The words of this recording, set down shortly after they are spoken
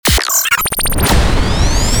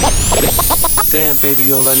Damn,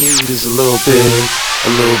 baby, all I need is a little bit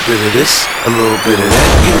of this, a little bit of that.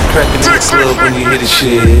 Get it crackin' in the club when you hear the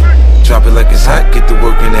shit. Drop it like it's hot, get to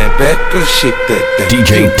work in that back. Girl, shake that thing.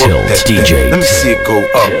 DJ Tilt, DJ. Let me see it go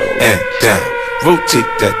up and down. Rotate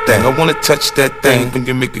that thing, I wanna touch that thing. When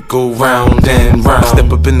you make it go round and round.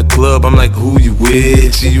 Step up in the club, I'm like, who you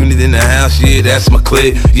with? See you in the house, yeah, that's my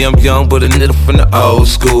clique. Yeah, I'm young, but a nigga from the old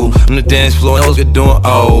school. On the dance floor, I was doing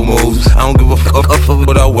old moves. I don't give a fuck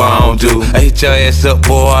what I want to. I hit your ass up,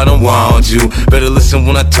 boy, I don't want you. Better listen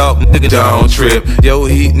when I talk, nigga, don't trip. Yo,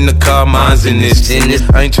 heat in the car, mine's in this.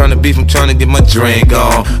 I ain't tryna beef, I'm tryna get my drink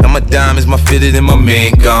on. And my diamonds, my fitted, and my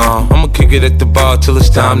mink on. I'ma kick it at the bar till it's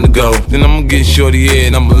time to go. Then I'ma get shorty, yeah,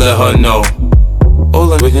 and I'ma let her know.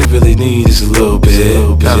 All I really need is a little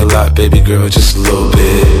bit. Not a lot, baby girl, just a little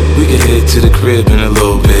bit. We can head to the crib in a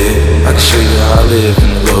little bit. I can show you how I live in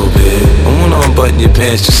a little bit. I wanna unbutton your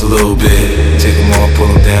pants just a little bit. Take them off, pull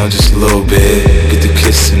them down just a little bit. Get the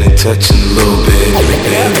kissing and touching a little bit.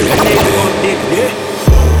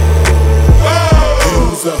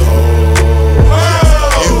 You's a hoe.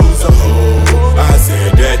 You's a hoe. I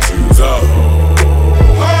said that you's a hoe.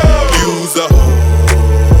 You's a hoe.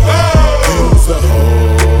 You's a hoe.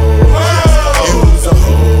 You's a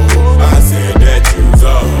hoe. I said that you's a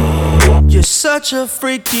hoe. You're such a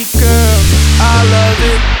freaky girl, I love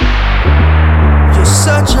it. You're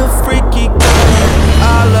such a freaky girl,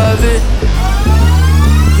 I love it.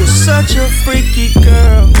 You're such a freaky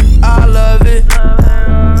girl, I love it.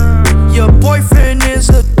 Your boyfriend is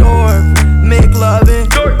a dork, make loving.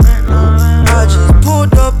 I just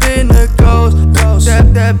pulled up in the ghost,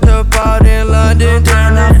 stepped up out in London.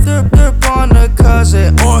 Then I flipped up on a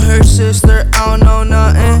cousin or her sister, I don't know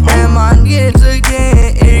nothing. And my kids are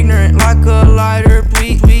getting ignorant, like a lighter,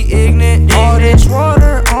 we ignorant. All this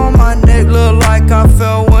water on my neck look like I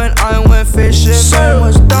fell when I went fishing. So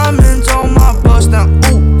much diamonds on my bust now,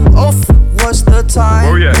 ooh, oh, what's the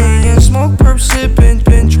time? Oh, yeah. Me and smoke, perp, sippin',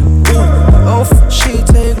 binge, oh, she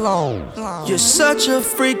take long. You're such a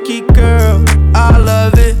freaky girl, I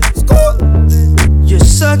love it. You're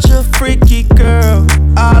such a freaky girl,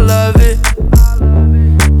 I love it.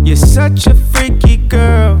 You're such a freaky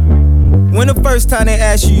girl. When the first time they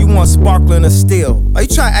asked you want sparkling or still? Are you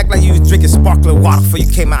trying to act like you was drinking sparkling water before you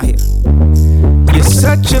came out here? You're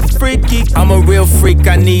such a freaky. I'm a real freak,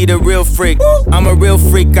 I need a real freak. I'm a real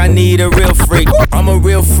freak, I need a real freak. I'm a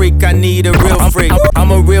real freak, I need a real freak. I'm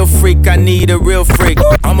a real freak, I need a real freak.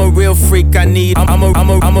 I'm a real freak, I need. I'm a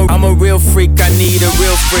real freak, I need a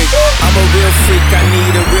real freak. I'm a real freak, I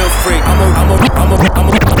need a real freak.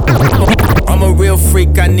 I'm a real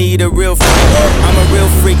freak, I need a real freak. I'm a real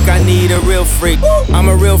freak, I need a real freak. I'm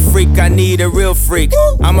a real freak, I need a real freak.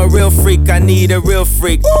 I'm a real freak, I need a real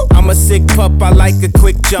freak. I'm a sick pup, I like a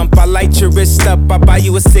quick jump. I light your wrist up, I buy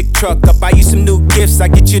you a sick truck. I buy you some new gifts, I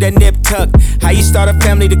get you that nip tuck. How you start a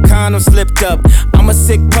family, the condom slipped up. I'm a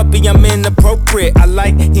sick puppy, I'm inappropriate. I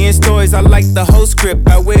like hearing stories, I like the whole script.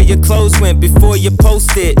 I wear your clothes went before you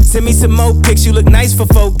post it. Send me some more pics, you look nice for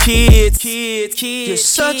 4 kids. You're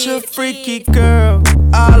such a freaky girl,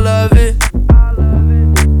 I love it.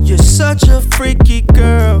 You're such a freaky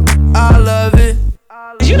girl, I love it.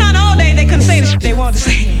 You know, in the old days they couldn't say the shit they wanted to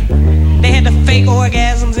say. They had the fake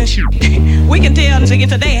orgasms and shit. We can tell them to get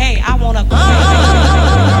today, hey, I wanna go.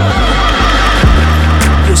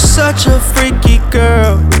 You're such a freaky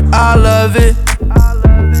girl, I love it.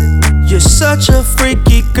 You're such a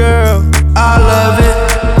freaky girl, I love it.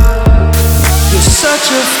 You're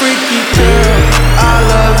such a freaky girl, I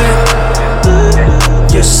love it.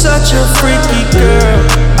 You're such a freaky girl,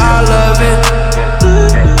 I love it.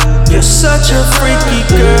 You're such a freaky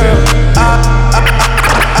girl, I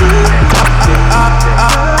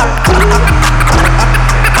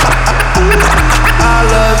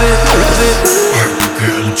love it. Work,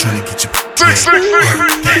 girl, I'm tryna get you wet.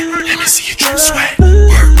 Work that, let me see you drip sweat.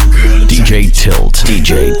 Work, girl, I'm DJ Tilt,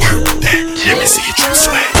 DJ Work that, let me see you drip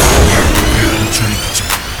sweat. Work, girl, I'm tryna get you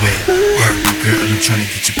wet. Work, girl, I'm tryna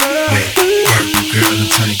get you wet. Work, girl, I'm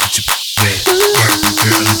tryna get you wet. Work,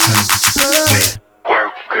 girl, I'm tryna get you wet.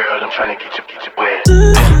 Work, girl, I'm tryna get you wet.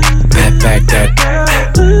 Back that.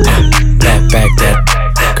 Back that.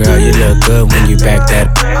 Girl, you look good when you back that.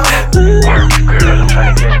 Work, girl, I'm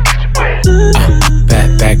tryna get you wet.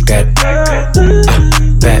 Back that.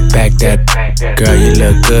 Back that. Girl, you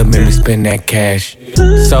look good, make me spend that cash.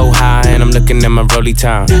 So high and I'm looking at my rollie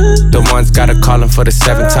time. The ones gotta callin' for the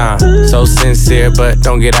 7th time. So sincere, but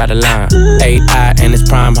don't get out of line. 8-eye and it's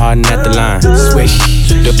prime hardin' at the line. Swish,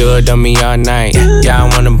 do it on me all night. Yeah, I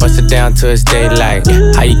wanna bust it down till it's daylight.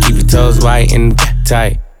 How you keep your toes white and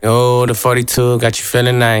tight? Oh, the 42 got you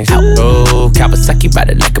feeling nice. Oh, Kawasaki ride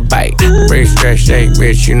it like a bike. Rich, stretch, shake,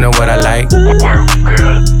 rich, you know what I like.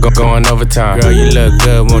 Going overtime. Girl, you look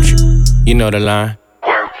good, won't you? You know the line.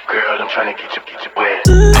 Work, girl, I'm tryna get you wet.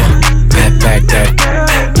 Back that.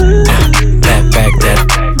 Back that.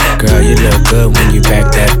 Girl, you look good when you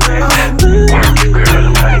back that. Work, girl,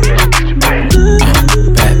 I'm tryna get you wet.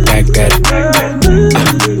 Back that.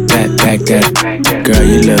 Back that. Girl,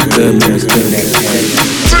 you look good when you spin that cat.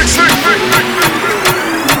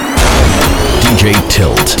 DJ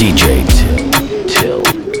Tilt. DJ Tilt.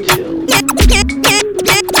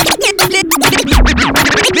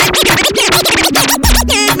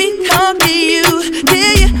 Let me talk to you,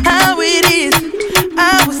 tell you how it is.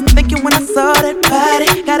 I was thinking when I saw that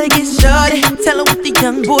body, gotta get shorty, tell her what the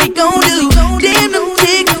young boy gon' do. Damn them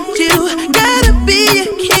chicks with you, gotta be a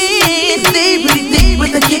kid. They really dig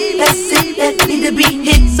with a kick, that's it, that need to be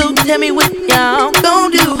hit. So tell me what y'all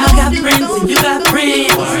gon' do. I got friends and you got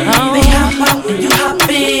friends. They hop out and you hop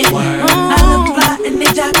in. I look fly and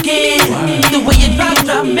they jock in. The way you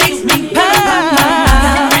drop makes me pop. I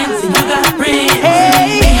got friends and you got friends.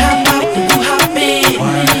 They hop out and you hop in.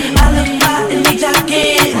 I look fly and they jock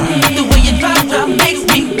in. The way you drop makes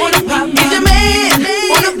me wanna pop. Is your man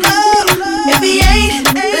wanna blow? If he ain't,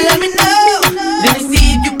 let me know. Let me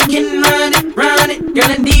see if you can run it. Girl,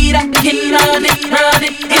 indeed I can run it.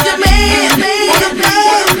 Is your man wanna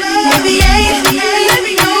blow? If he ain't, let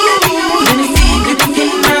me know. Let me see if you can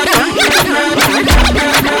run it.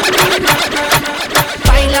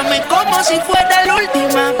 Báilame como si fuera la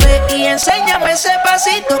última vez y enséñame ese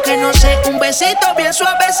pasito que no sé, un besito bien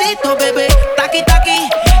suavecito, bebé. Taki, taki,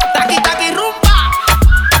 taki, taki, rumba.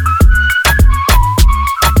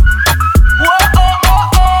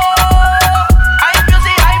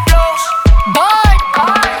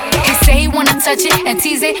 Touch it and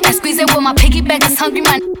tease it and squeeze it. Well, my piggyback is hungry,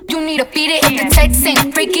 man. You need to feed it. If the text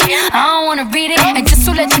ain't freaky, I don't wanna read it. And just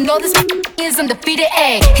to let you know, this is undefeated.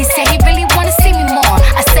 Ayy, he said he really wanna see me more.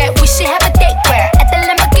 I said we should have a date where at the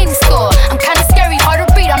Lamborghini store. I'm kinda scary, hard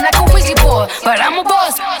to read. I'm like a Ouija board, but I'm a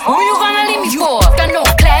boss. Who you gonna leave me for? Got no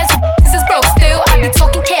class, this is broke still. I be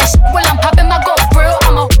talking cash while I'm popping my gold grill.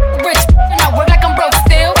 I'm a rich and I work like I'm broke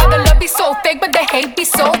still. All the love be so fake, but the hate be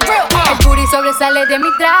so real. El booty sobresale de mi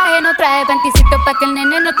traje, no traje panticito pa' que el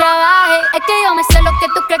nene no trabaje. Es que yo me sé lo que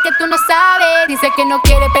tú crees que tú no sabes. Dice que no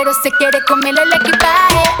quiere, pero se quiere comerle el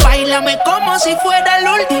equipaje. Báilame como si fuera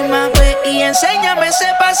la última vez y enséñame ese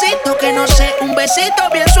pasito que no sé, un besito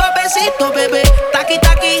bien suavecito, bebé. Taki,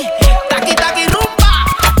 taki, taki, taki, rumba.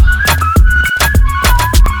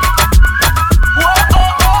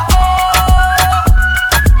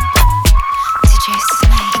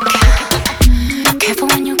 Careful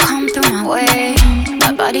when you come through my way.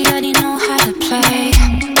 My body already know how to play.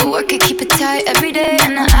 But work it, keep it tight every day.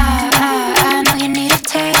 And I know you need a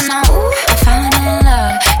taste. And I, I'm falling in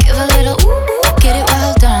love. Give a little get it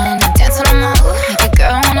well done. Dance on my make a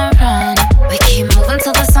girl wanna run. We keep moving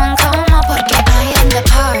till the sun come up. Porque I am the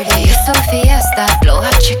party. It's a fiesta. Blow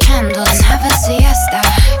out your candles and have a siesta.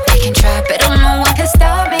 They can try, but no one can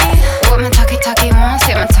stop me. What my talkie wants,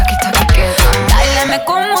 yeah, my talkie good. Báilame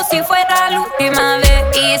como si fuera la última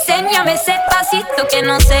vez y enséñame ese pasito que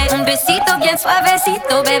no sé, un besito bien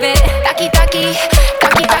suavecito, bebé. Taki, taki,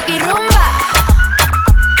 taki, taki, rumba.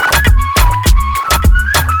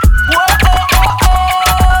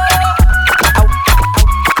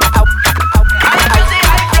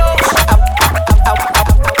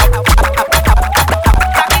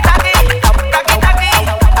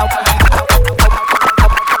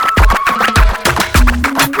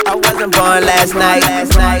 Last night,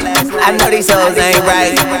 I know these hoes ain't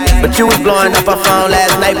right, but you was blowing up her phone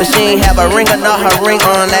last night, but she ain't have a ring or not her ring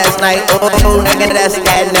on last night. Oh, nigga, that's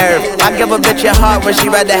that nerve. Why give a bitch a heart when she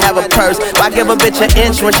rather have a purse? Why give a bitch an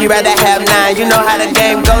inch when she rather have 9? You know how the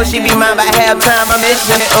game goes, she be mine by halftime. I'm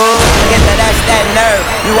itching it. Oh, nigga, that's that nerve.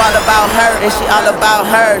 You all about her and she all about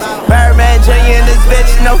hers. Birdman Jr. and this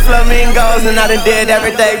bitch, no flamingos, and I done did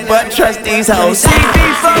everything but trust these hoes.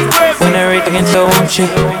 When everything's so want you,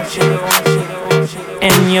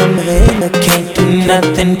 and your nigga can't do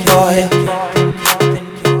nothing for you.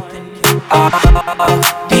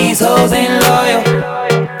 These hoes ain't loyal.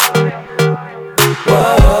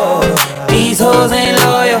 Whoa, these hoes ain't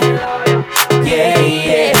loyal.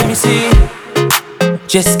 Yeah, let me see.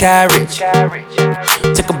 Just got rich.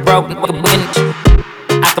 Took a broke bitch.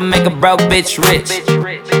 I can make a broke bitch rich,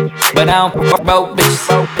 but I don't fuck broke bitches.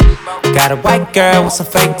 Got a white girl with some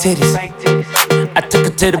fake titties. I took her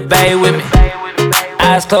to the bay with me.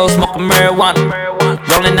 Eyes closed, smoking marijuana.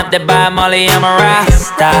 Rolling up that by Molly, I'm a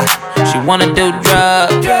rasta. She wanna do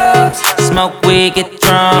drugs, smoke weed, get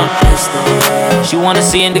drunk. She wanna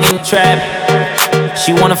see and get trapped.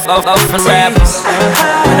 She wanna fuck off and rap.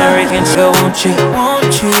 When I reckon so, won't you,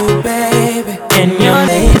 baby? And your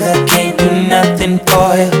nigga can't do nothing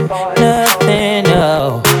for you, nothing,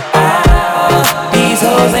 no. These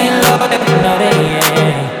hoes ain't loyal, no they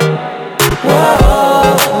ain't.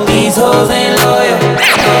 Whoa, these hoes ain't loyal.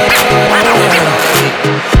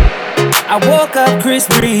 I woke up Chris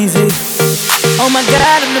Breezy. Oh my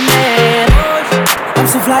God, I'm the man. I'm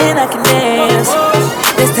so fly and I can dance.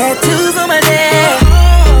 There's tattoos on my neck.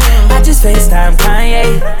 I just FaceTime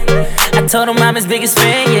Kanye. I told him I'm his biggest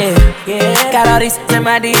fan, yeah. Got all these in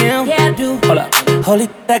my DM. Yeah, I do. Hold up, holy,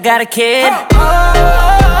 I got a kid.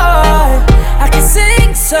 Oh, I can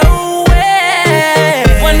sing so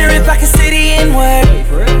well. Wonder if I can say the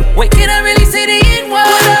N-word. Wait, can I really say the N-word?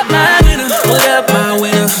 What up, my winner? What up, my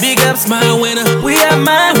winner? Big ups, my winner. We are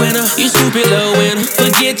my winner. You stupid little winner.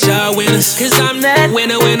 Forget y'all winners. Cause I'm that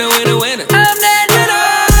winner, winner, winner, winner. I'm that winner.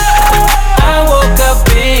 I woke up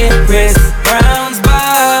in Chris Brown's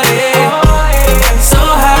body. So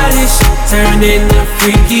hot this shit turned into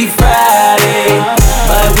Freaky Friday.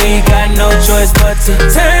 But we got no choice but to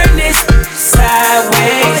turn this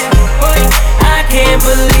sideways. I can't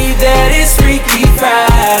believe that it's Freaky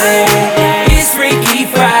Friday. It's Freaky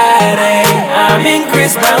Friday. I'm in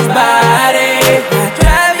Chris Brown's body. I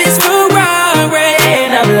drive his Ferrari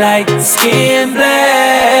and I'm like skin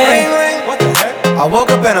black. What the heck? I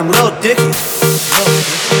woke up and I'm Lil Dicky.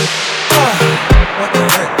 What the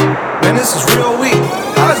heck? Man, this is real weak.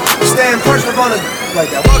 I was staying perched up on the like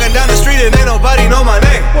that. Walking down the street and ain't nobody know my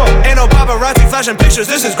name. Ain't no paparazzi flashing pictures,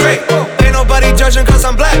 this is great. Ain't nobody judging cause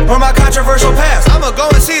I'm black or my controversial past. I'ma go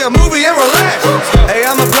and see a movie and relax. Hey,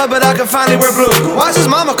 I'm a blood but I can finally wear blue. Why's his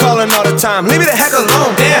mama calling all the time? Leave me the heck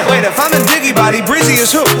alone, damn. Wait, if I'm in Diggy Body, Breezy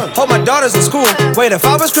is who? Hope my daughter's in school. Wait, if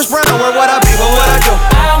I was Chris Brown, where would I be? What would I do?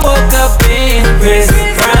 I woke up in Chris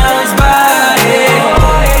Brown's body.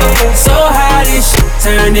 So hot this shit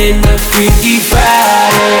turned into Freaky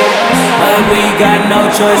Friday. But we got no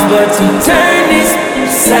choice but to turn this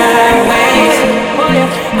sideways.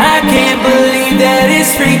 I can't believe that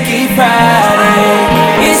it's Freaky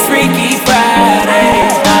Friday. It's Freaky Friday.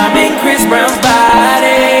 I'm in Chris Brown's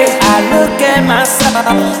body. I look at myself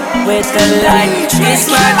with the light. It's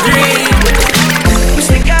my dream. We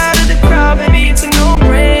stick out of the crowd, baby, it's a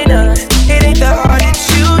no-brainer. It ain't that hard to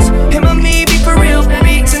choose. Him or me, be for real,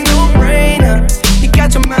 baby, it's a no-brainer. You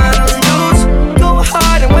got your mind on loose. Go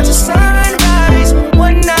hard and watch the sunrise.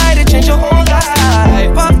 One night to change your whole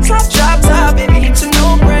life. Pop top, drop top, baby, it's a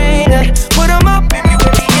no-brainer. Put 'em up, baby,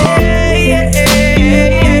 with me, yeah, yeah, yeah,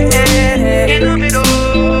 yeah. In the middle.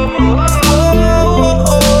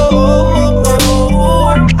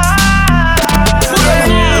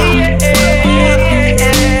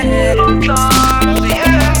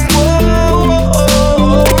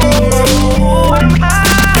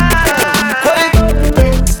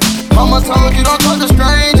 Told you don't talk to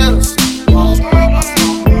strangers,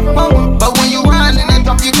 but when you riding and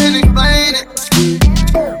drop, you can't explain it.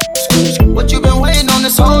 What you been waiting on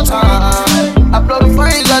this whole time? I blow the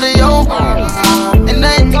brains out of your mind, and I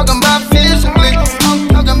ain't talking about physically, I'm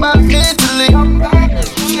talking about mentally.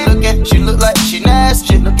 She look like she nasty.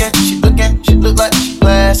 She look like she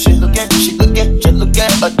classy. She look at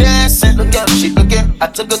her dancing. I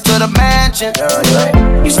took her to the mansion.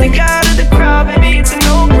 You sneak out of the crowd, baby, it's a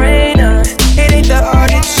no-brainer. It ain't that hard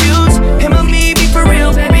to choose. Him or me, be for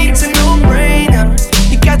real, baby, it's a no-brainer.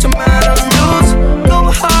 You got your mind on loose.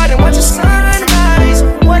 Go hard and watch the sunrise.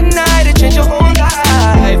 One night to change your whole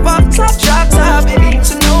life. Pop top, drop top, baby,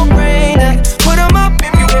 it's a no-brainer. Put 'em up,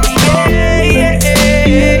 baby, with me, yeah, yeah,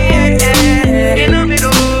 yeah, yeah, yeah. In the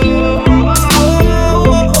middle.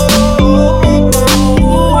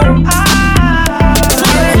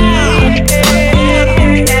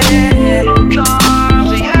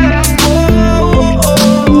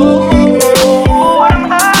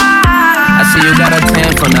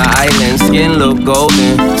 Skin look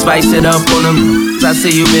golden, spice it up on them. I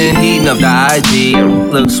see you been heating up the IG,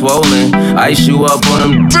 look swollen. Ice you up on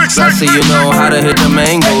them. I see you know how to hit the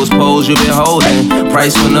mangoes. Pose you been holding,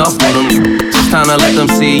 price went up on them. Just kinda let them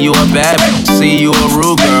see you a bad bitch, see you a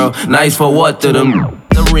rude girl. Nice for what to them?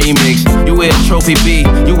 The remix, you with a trophy B,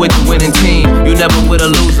 you with the winning team. You never with a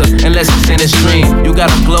loser unless it's in a stream. You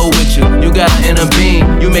got a glow with you, you got an inner beam.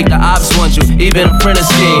 You make the ops want you, even a printer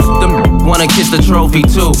scheme. Them wanna kiss the trophy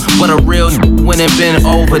too, but a real when it been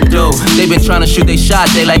overdue. They been trying to shoot they shot,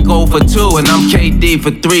 they like go for 2, and I'm KD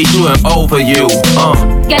for 3, shooting over you.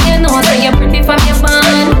 Girl, you know that you're pretty from your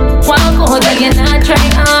bun. Wow, walk out and you not try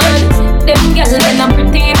on. Them girls that not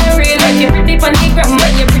pretty in a real life. You pretty on the gram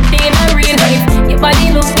but you pretty in a real life. Your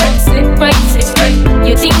body look good, sit right, sit right.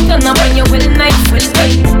 You think turn up and you well nice, well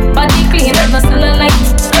right. Body clean and no cellulite.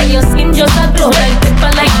 And your skin just a glow like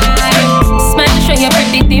pepper like ice. Smile show you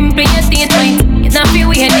pretty dimple, your teeth white. You not feel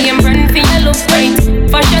weird, name brand for your look right.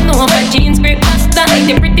 Fashion over jeans, grip that's tight.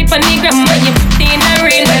 You pretty on the gram and you pretty in a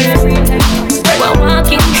real life. You a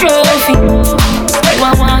walking trophy. You a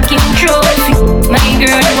walking trophy. My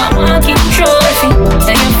girl, you a walking trophy.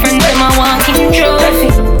 And your friends, them a walking trophy.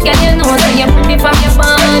 Girl, you know that you're pretty from your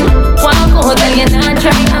band. Walk out and you not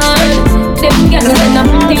try on. Them girls that not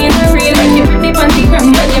pretty in a real life. You pretty on the gram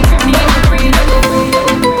and you pretty in a real life.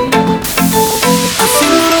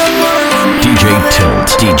 DJ Tilt,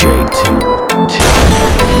 DJ Tilt.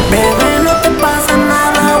 Bebé, no te pasa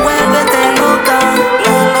nada, vuélvete loca.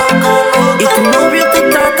 Y tu novio te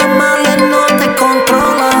trata mal, él no te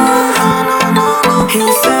controla.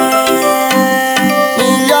 Mi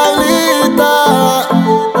diablita,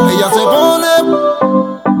 ella se pone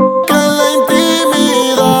que en la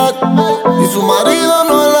intimidad y su marido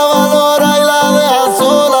no la valora y la deja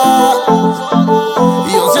sola. Y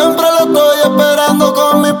yo siempre la estoy esperando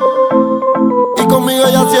con mi y conmigo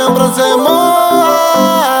ella siempre se moja.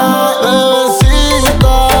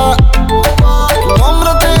 Bebecita, tu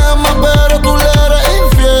hombre te ama pero tú le eres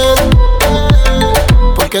infiel,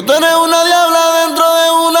 porque tú eres una diabla dentro de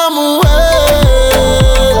una mujer.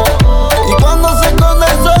 Y cuando se esconde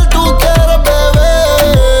el sol tú quieres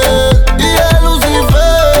beber y es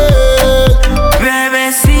Lucifer.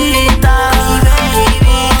 Bebecita,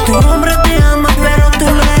 tu hombre te ama pero tú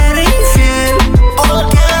le eres infiel. ¿Por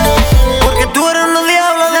qué? Porque tú eres una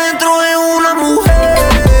diabla dentro de una mujer.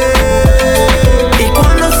 Y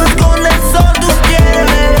cuando se esconde el sol tú quieres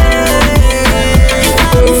beber y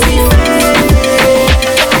es Lucifer.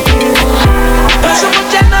 Paso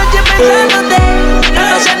muchas noches pensándote, no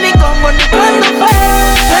sé ni cómo ni cuándo fue,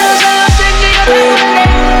 pero solo sé que yo recordé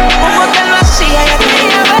cómo te lo hacía y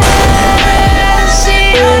aquella vez. Si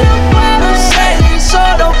yo no puedo seguir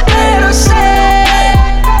solo, pero sé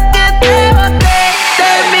que te boté,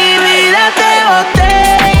 de mi vida te boté.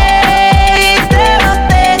 Y te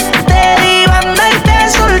boté, te di banda y te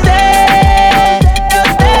solté. Yo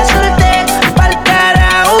te solté, pa'l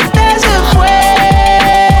carajo usted se fue.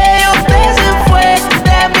 Usted se fue,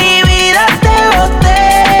 de mi vida te boté.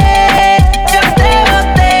 Yo te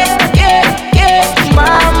boté,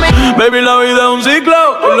 mami. Baby, la vida es un ciclo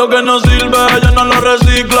y lo que no sirve ella no lo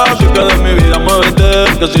recicla. Así que de mi vida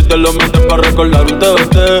muévete, que si te lo metes para recordar un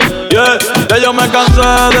TBT. Yeah, ya yo me cansé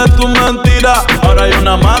de tu mentira. Ahora hay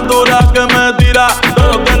una más dura que me tira.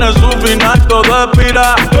 Todo tiene su final, todo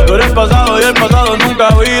expira. Tú eres pasado y el pasado nunca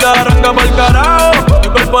vira. Arranca pa'l carajo, mi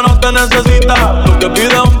cuerpo no te necesita. Lo que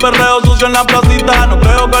pide es un perreo sucio en la placita. No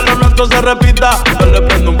creo que lo nuestro se repita. Yo le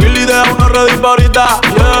prendo un kill y deja uno ready pa' ahorita.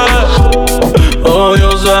 Yeah.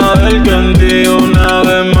 Odio saber que en ti una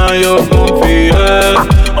vez más yo confié.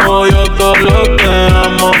 Odio todo lo que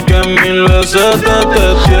amo, que mil veces te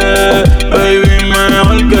testé. Baby,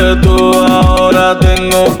 mejor que tú ahora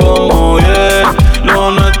tengo como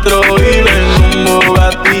lo nuestro vive en un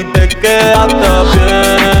Bugatti, te quedaste a pie.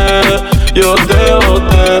 Yo te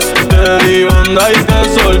boté, te di banda y te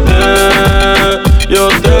solté. Yo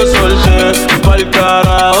te solté, pa'l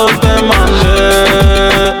carajo te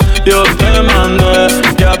mandé. Yo te mandé,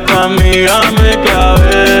 que a tu amiga me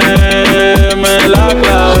clavé, me la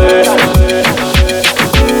clavé.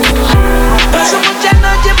 Paso muchas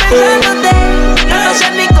noches pensándote, no sé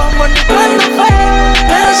ni cómo ni cuándo fue,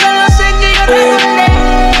 pero solo sé que yo recordé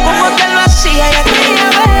cómo te lo hacía y aquella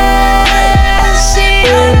vez. Si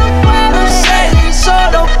yo no puedo seguir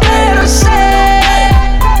solo, pero sé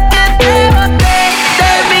que te boté,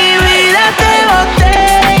 de mi vida te boté.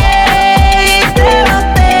 Y te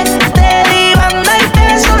boté, te di banda y te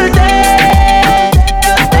solté.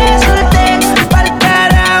 Yo te solté, pa'l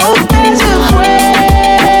carajo usted se fue.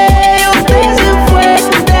 Usted se fue,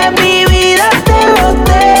 de mi vida te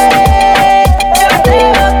boté. Yo te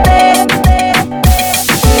boté.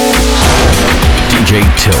 DJ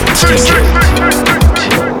Tilt, DJ Tilt.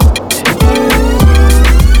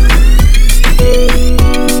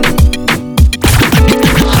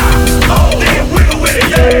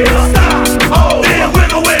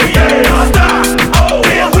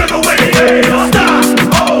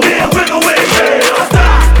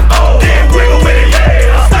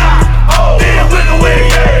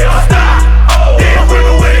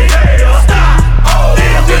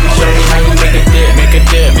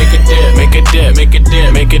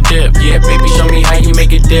 Make it dip, yeah, baby, show me how you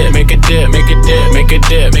make it dip, make it dip, make it dip, make it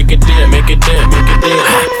dip, make it dip, make it dip, make it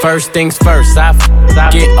did. First things first, I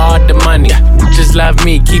get all the money. Just love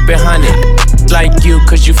me, keep it 100. Like you,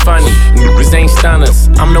 cause you funny. Niggas ain't stunners.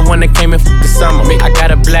 I'm the one that came in the summer. I got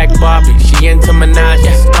a black Barbie, she into Minaj.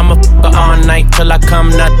 I'ma f her all night till I come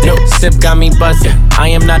nothing. Sip got me buzzing. I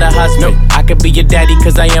am not a husband. I could be your daddy,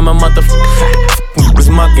 cause I am a motherfucker. Was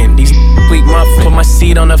mucking these weak muffin. Put my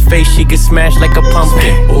seed on her face, she get smashed like a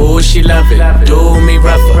pumpkin. Ooh, she love it. Do me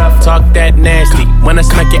rougher. Talk that nasty. When I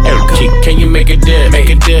smack your cheek, can you make it dip? Make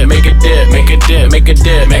it dip, make it dip, make it dip, make it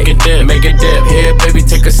dip, make it dip, make it dip. Here, baby,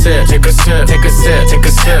 take a sip, take a sip, take a sip, take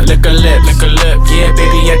a sip. Lick a lip, lick a lip. Yeah,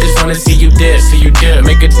 baby, I just wanna see you dip, see you dip.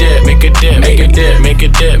 Make it dip, make it dip, make it dip, make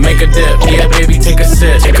it dip, make it dip. Yeah, baby, take a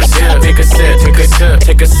sip, take a sip, take a sip, take a sip,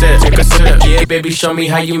 take a sip, take a sip. Yeah, baby, show me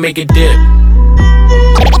how you make it dip.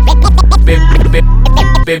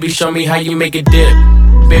 Baby, show me how you make it dip.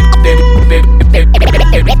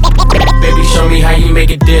 Baby, show me how you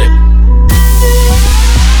make it dip.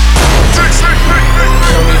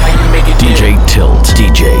 Show me how you make it dip. DJ Tilt,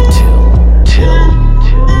 DJ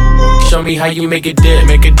Tilt. Show me how you make it dip,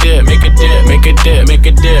 make it dip, make it dip, make it dip, make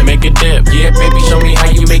it dip, make it dip. Yeah, baby, show me how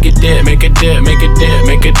you make it dip, make it dip, make it dip,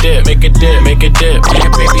 make it dip, make it dip, make it dip. Yeah,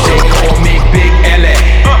 baby, show me how you make Big LA,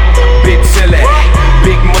 big silly,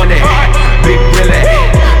 big money, big really.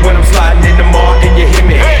 When I'm sliding in the mall and you hear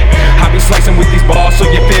me, I be slicing with these balls so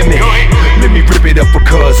you feel me. Let me rip it up for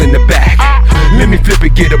cuz in the back. Let me flip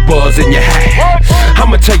it, get a buzz in your hat.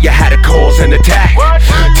 I'ma tell you how to cause an attack.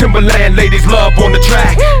 Timberland ladies love on the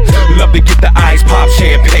track. Love to get the ice pop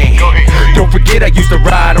champagne. Don't forget I used to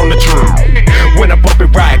ride on the train. When I bump it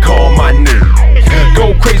right, call my name.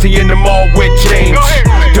 Go crazy in the mall with James.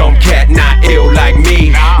 Dumb cat, not ill like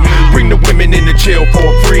me. Bring the women in the chill for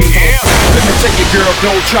free. Let me tell you, girl,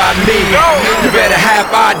 don't try me. You better have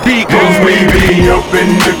ID, cause we be up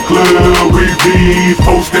in the club, we be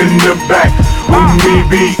posting the back. When we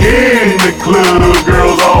be in the club,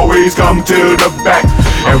 girls always come to the back.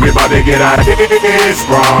 Everybody get our heads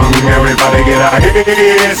sprung. Everybody get our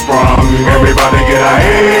heads sprung. Everybody get our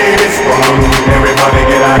heads sprung. Everybody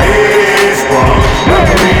get our heads sprung. When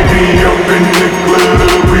we be up in the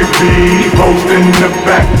club, we be posting the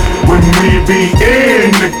back. When we be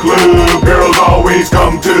in the club, girls always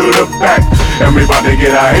come to the back. Everybody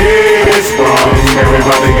get our heads sprung.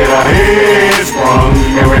 Everybody get our heads sprung.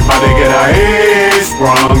 Everybody get our heads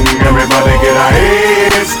sprung. Everybody get our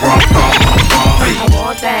heads sprung. I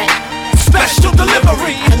want that special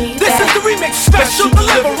delivery. This is the remix, special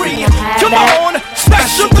delivery. Come on,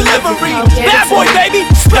 special delivery. Bad boy, baby,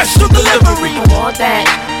 special delivery. I want that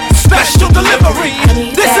special delivery.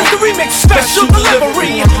 This is the remix, special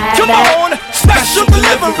delivery. Come on, special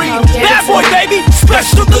delivery. Bad boy, baby,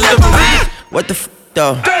 special delivery. What the f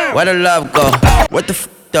though? Where the love go? What the f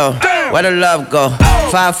though? Where the love go?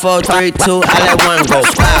 5, 4, 3, 2, I let one go.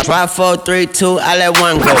 5, 4, 3, 2, I let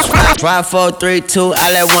one go. 5, 4, 3, 2,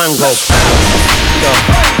 I let one go. Yo,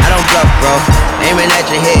 I don't bluff, bro. Aiming at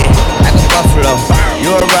your head like a buffalo.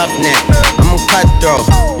 You a roughneck, I'm a cutthroat.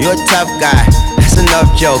 You a tough guy. That's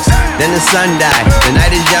enough jokes. Then the sun died. The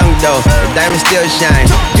night is young though. The diamond still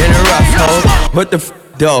shine. In a rough hole. What the f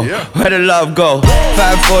though? Where the love go?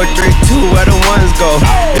 5, 4, 3, 2, where the ones go?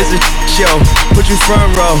 It's a show. Put you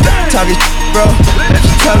front row. Talking bro. Let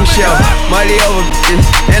your tongue show. Money over bitches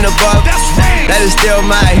and above. That is still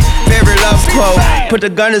my favorite love quote. Put the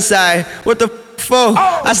gun aside. What the for?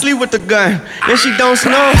 I sleep with the gun. And she don't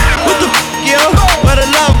snow. What the yo? Where the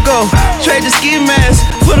love go? Trade the ski mask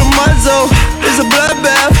for the muzzle. It's a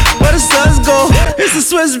bloodbath. Where the suns go? It's the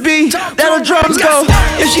Swiss beat. That'll drums go.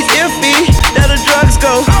 If she's iffy, that'll drugs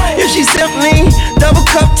go. If she's simply double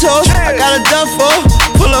cup toast, I got a duffel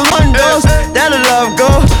full of hundos. That'll love go.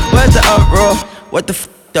 Where's the uproar? What the f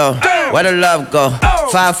though? Where the love go?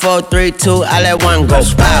 5, 4, 3, 2, I let one go.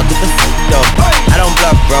 Wow, get the f though. I don't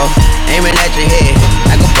bluff, bro. Aiming at your head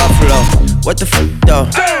like a buffalo. What the f though?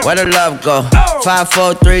 Where the love go? 5,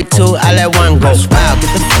 4, 3, 2, I let one go. Wow,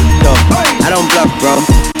 get the f though. I don't bluff, bro.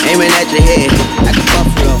 Aiming at your head like a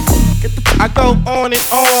buffalo. I go on and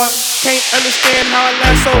on. Can't understand how I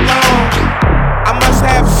last so long. I must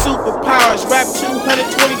have superpowers. Rap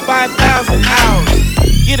 225,000 hours.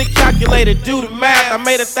 Get a calculator, do the math. I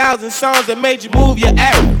made 1,000 songs that made you move your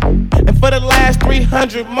ass. And for the last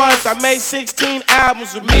 300 months, I made 16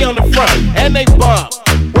 albums with me on the front, and they bump.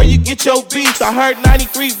 Where you get your beats? I heard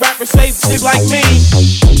 93 rappers say shit like me.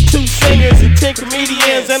 2 singers and 10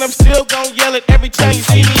 comedians, and I'm still gon' yell it every time you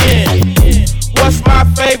see me in. What's my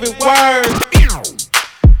favorite word?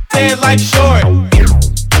 Say it like short.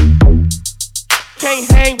 Can't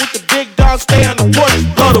hang with the big dogs, stay on the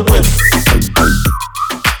porch. Blow the whistle.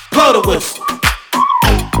 Blow the whistle.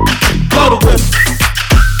 Blow the whistle.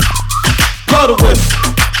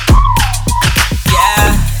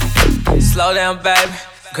 down, baby.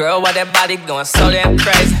 Girl, why that body going so damn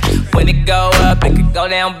crazy? When it go up, it could go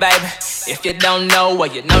down, baby. If you don't know, well,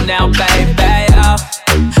 you know now, baby. Oh,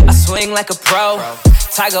 I swing like a pro.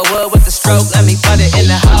 Tyga Wood with the stroke, let me put it in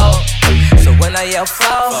the hole. So when I yell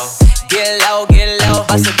flow, get low,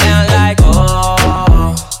 bust it down like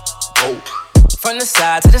oh. From the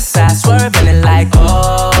side to the side, swerving it like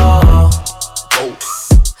oh.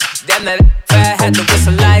 Damn that fat had to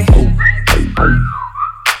whistle like.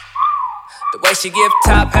 The way she give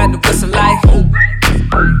top had to whistle like.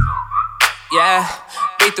 Yeah,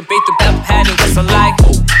 beat the bell had to whistle like.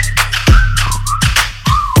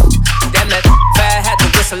 Damn that fat had to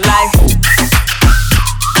whistle like.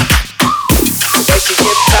 The way she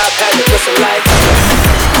give top had to whistle like.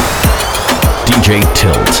 DJ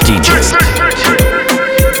Tilt,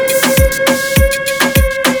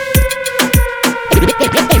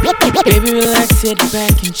 Baby, relax, sit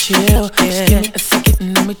back and chill. Just give me a second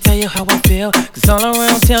and let me tell you how I feel. Cause all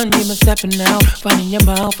around town you been stepping out, finding your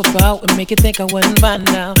mouth about and make you think I wouldn't find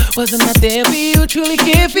out. Wasn't I there for you, truly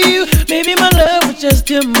care for you? Maybe my love was just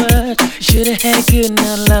too much. Should've had good,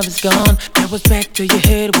 now the love is gone. I was back to your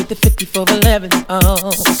head with the 5411.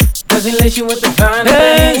 Oh, doesn't let you with the fine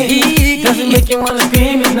thing. Doesn't make you wanna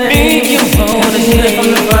scream his name. You wanna hear it from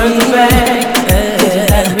the front to back. Just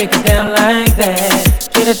had to break it down like that.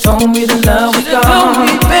 Should've told me the love was gone.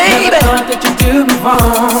 Never thought that you do me wrong.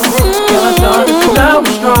 Girl, I thought that your love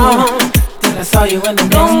was strong. Then I saw you in the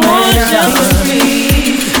midnight.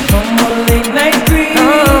 No more late night creeps.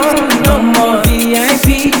 No more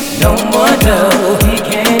VIP. No more dough. He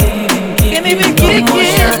can't even get no more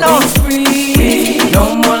shopping. No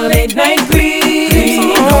more late night creeps.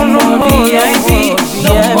 No more VIP.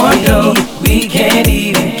 No more dough. We can't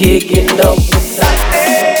even kick it no.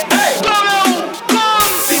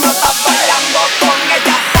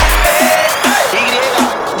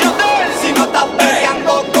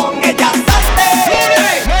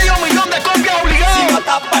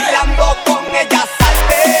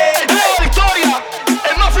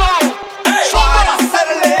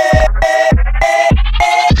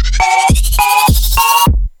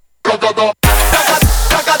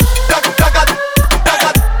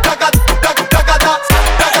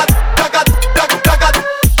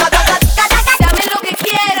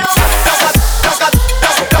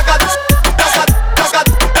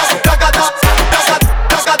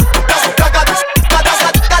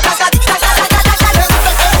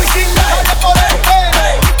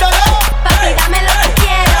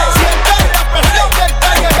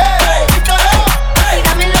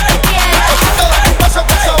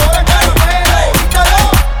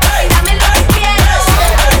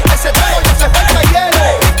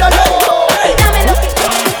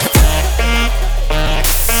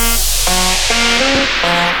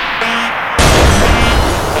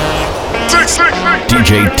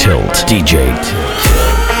 DJ Tilt.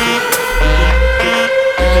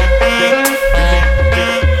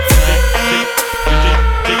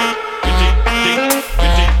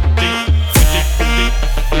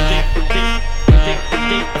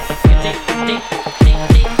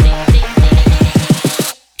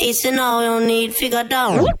 It's an all you don't need, figure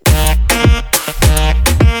down.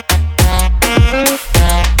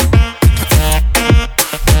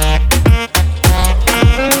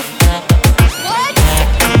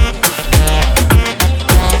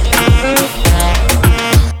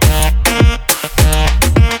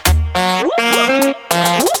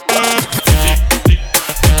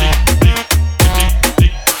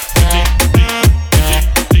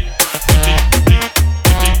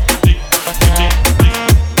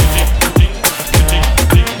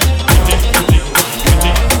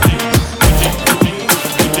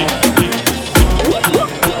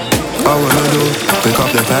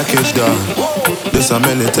 This a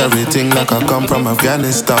military thing like I come from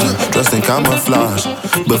Afghanistan. Dressed in camouflage.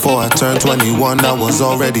 Before I turned 21, I was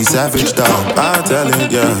already savage, dog. I tell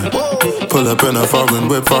it, yeah. Pull up in a foreign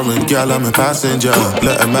whip, foreign gal, I'm a passenger.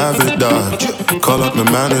 Let him have it, dog. Call up my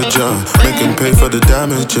manager, make him pay for the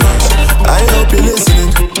damages. I hope you're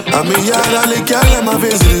listening. I'm a yard, all the gal, I'm a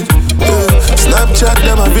visiting. Snapchat,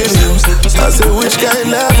 them my videos. I say, which kind of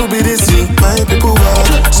life will be this year? My people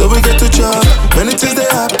walk, so we get to chop. Many things they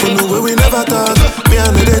happen, the way we never thought. Me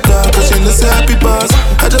and they talk, cause you know say happy boss.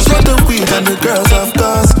 I just want the weed and the girls, of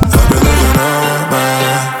course. I've been living all my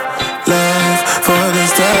life for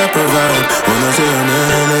this type of vibe. When I say a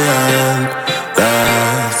million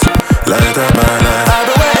lights, light up my life. I've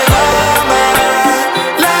been waiting all my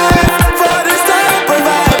life for this type of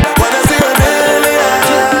vibe. When I say a million lights,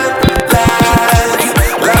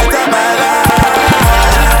 light up my life.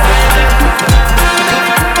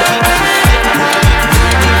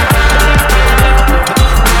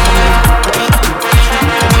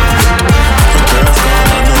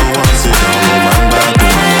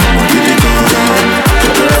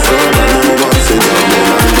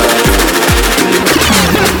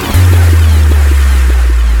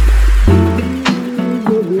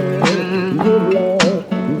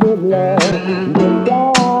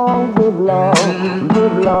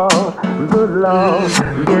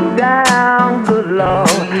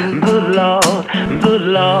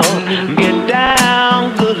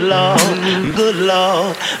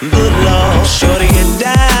 Shorty, get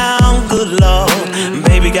down, good lord.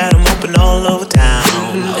 Baby got 'em open all over town.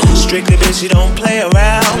 Strictly bitch, you don't play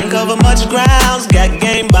around. Cover much grounds, got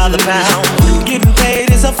game by the pound. Getting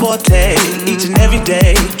paid is a forte, each and every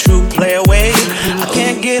day. True play away, I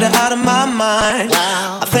can't get her out of my mind.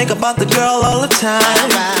 I think about the girl all the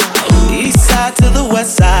time. East side to the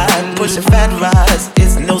west side, pushing fat rides,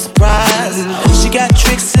 it's no surprise. She got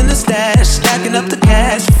tricks in the stash, stacking up the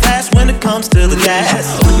cash, fast when it comes to the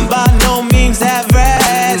gas. By no means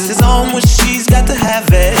average, it's on when she's got to have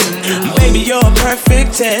it. Baby, you're a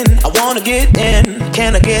perfect 10, I wanna get in.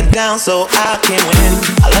 Can I get down so I can win?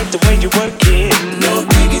 I like the way you work it, no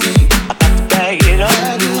diggity, I got to bag it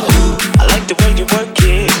up. I like the way you work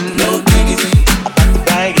it, no diggity, I got to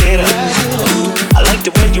bag it up. I like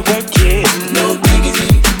the way you work it, no diggity,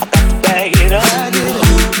 I got to bag it up.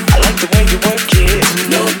 I like the way you work it,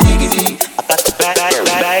 no diggity, I got to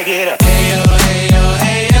bag it up. Hey yo, hey yo,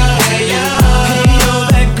 hey yo, hey yo, hey yo,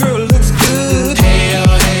 that girl looks good. Hey yo,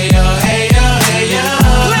 hey yo, hey yo, hey yo,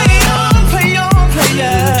 play on, play on, play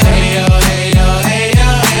on. Hey yo, hey yo, hey yo,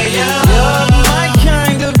 hey yo, you're my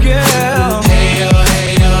kind of girl. Hey yo, hey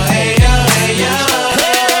yo, hey yo, hey yo,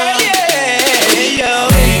 hey yeah, hey yo,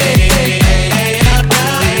 hey hey hey hey yo,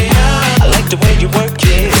 hey yo. I like the way you work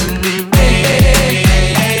it. Hey hey hey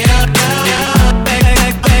hey yo,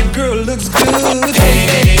 that girl looks good. Hey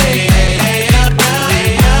hey hey hey yo, hey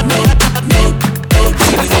yo, no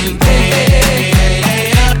diggity. Hey hey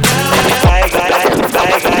hey yo,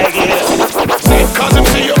 cause him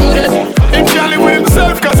see you. Him jolly with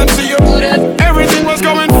himself cause him see you. Everything was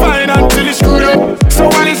going fine until he screwed up. So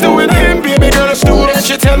while he's doing him, baby girl a stood up.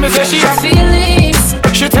 She tell me that she has feelings.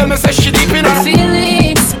 She tell me that she deep in her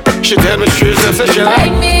feelings. She tell me straight up that she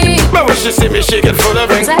like me. But when she see me she get full of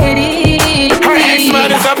anxiety. Her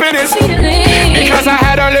ex-man is up in his feelings because I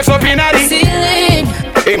had her lips up in her ceiling.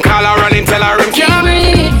 Him call her and him tell her him can't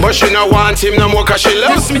breathe, but she no want him no more cause she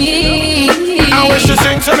loves me. And when she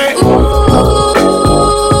sing to me, ooh,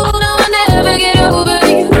 no I never get over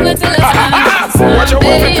you until it's time. Watch your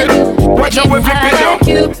way flip it, watch your way flip it down.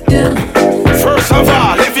 First of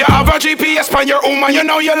all, if you have a GPS on your woman, you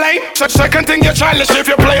know you're lame. Second thing, you're childish if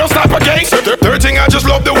you play or stop a game. Third thing, I just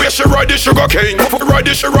love the way she ride the sugar cane. Ride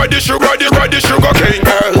the sugar cane,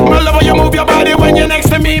 girl. My love how you move your body when you're next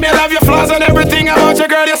to me. Me love your flaws and everything about your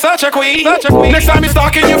girl. You're such a queen. Next time he's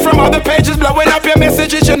stalking you from other pages, blowing up your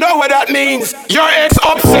messages, you know what that means. Your ex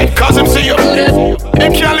upset cause him see you.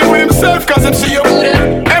 Him can't live with himself cause him see you.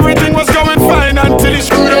 Everything was going fine until he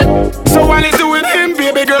screwed up. So while he's doing him,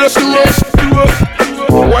 baby girl, screw up.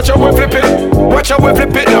 Watch out we flip it, watch out we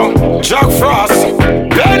flip it down. Jack Frost,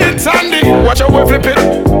 Benny Tandy. Watch out we flip it,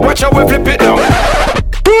 watch out we flip it down.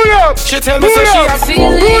 She tell me say she has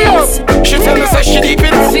feelings. She tell me say she deep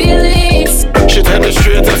in her feelings. She tell me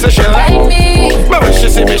straight up say she like me. But when she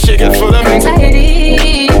see me she get full of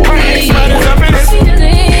anxiety. Her ex-man is up in his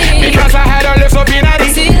feelings because I had her lips up in her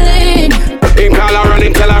ceiling. Him call her and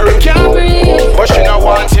him tell her him can't breathe, but she no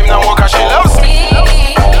want him no more cause she loves me.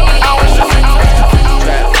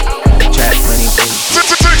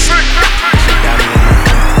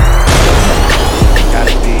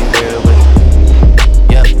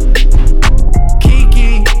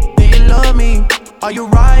 Are you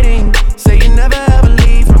riding? Say you never ever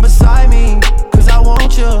leave from beside me. Cause I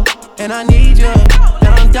want you, and I need you, and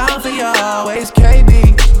I'm down for you always,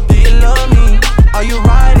 KB. Do you love me? Are you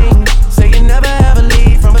riding? Say you never ever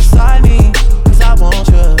leave from beside me. Cause I want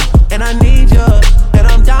you, and I need you, and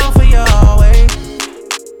I'm down for you always.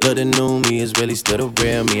 Look, the new me is really still the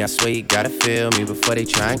real me. I swear you gotta feel me before they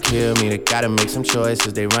try and kill me. They gotta make some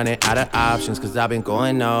choices, they running out of options. Cause I've been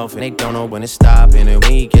going off and they don't know when to stop. And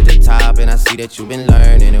when you get to the top and I see that you've been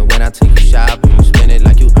learning. And when I take you shopping, you spend it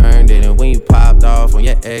like you earned it. And when you popped off on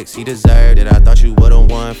your ex, he deserved it. I thought you would've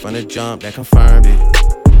won from the jump, that confirmed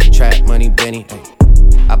it. Trap money, Benny, ay.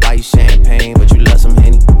 I buy you champagne, but you love some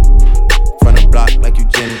Henny. Front the block like you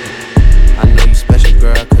Jenny. I know you special,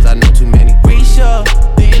 girl, cause I know too many. Risha,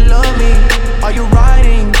 do you love me? Are you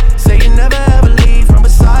riding? Say you never ever leave from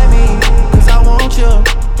beside me. Cause I want you,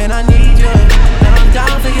 and I need you, and I'm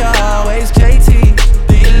down for you always, JT.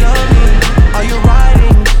 Do you love me? Are you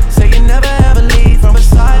riding? Say you never ever leave from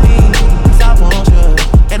beside me. Cause I want you,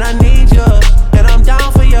 and I need you, and I'm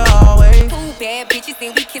down for you always. Two bad bitches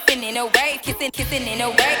and we kissing in a way. Kissing in a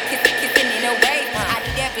way. Kissing in a way. I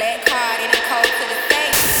do that black card and it cold to the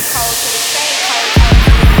face. Cold to the face.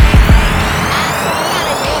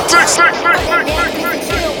 Cause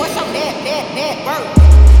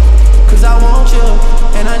I want you,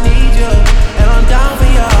 and I need you, and I'm down for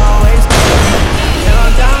you always. And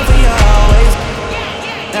I'm down for you always.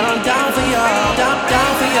 And I'm down for you, down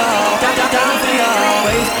for you, down for you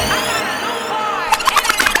always.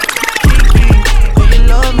 Kiki, do you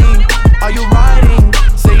love me? Are you riding?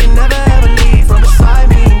 Say you never ever leave from beside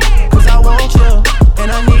me. Cause I want you,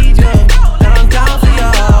 and I need you, and I'm down for you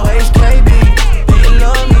always. KB, do you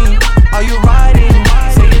love me? Are you riding?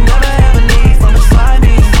 Say you never ever leave from beside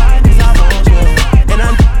me. Cause I want you, and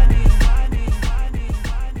I'm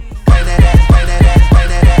bring that ass, bring that ass, bring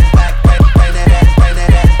that ass back, bring that ass, bring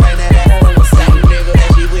that ass, bring that ass. Same nigga that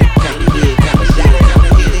she with, come with, come shot it, come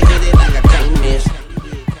hit it like a can't miss.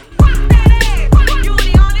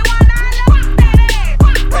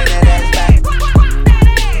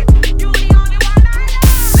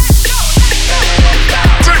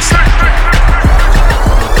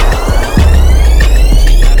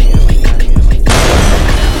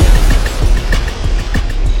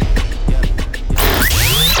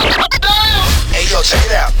 Check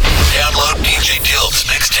it out. Download DJ Tilt's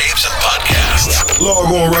mixtapes and podcasts.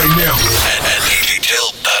 Log on right now at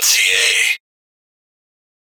djtilt.ca.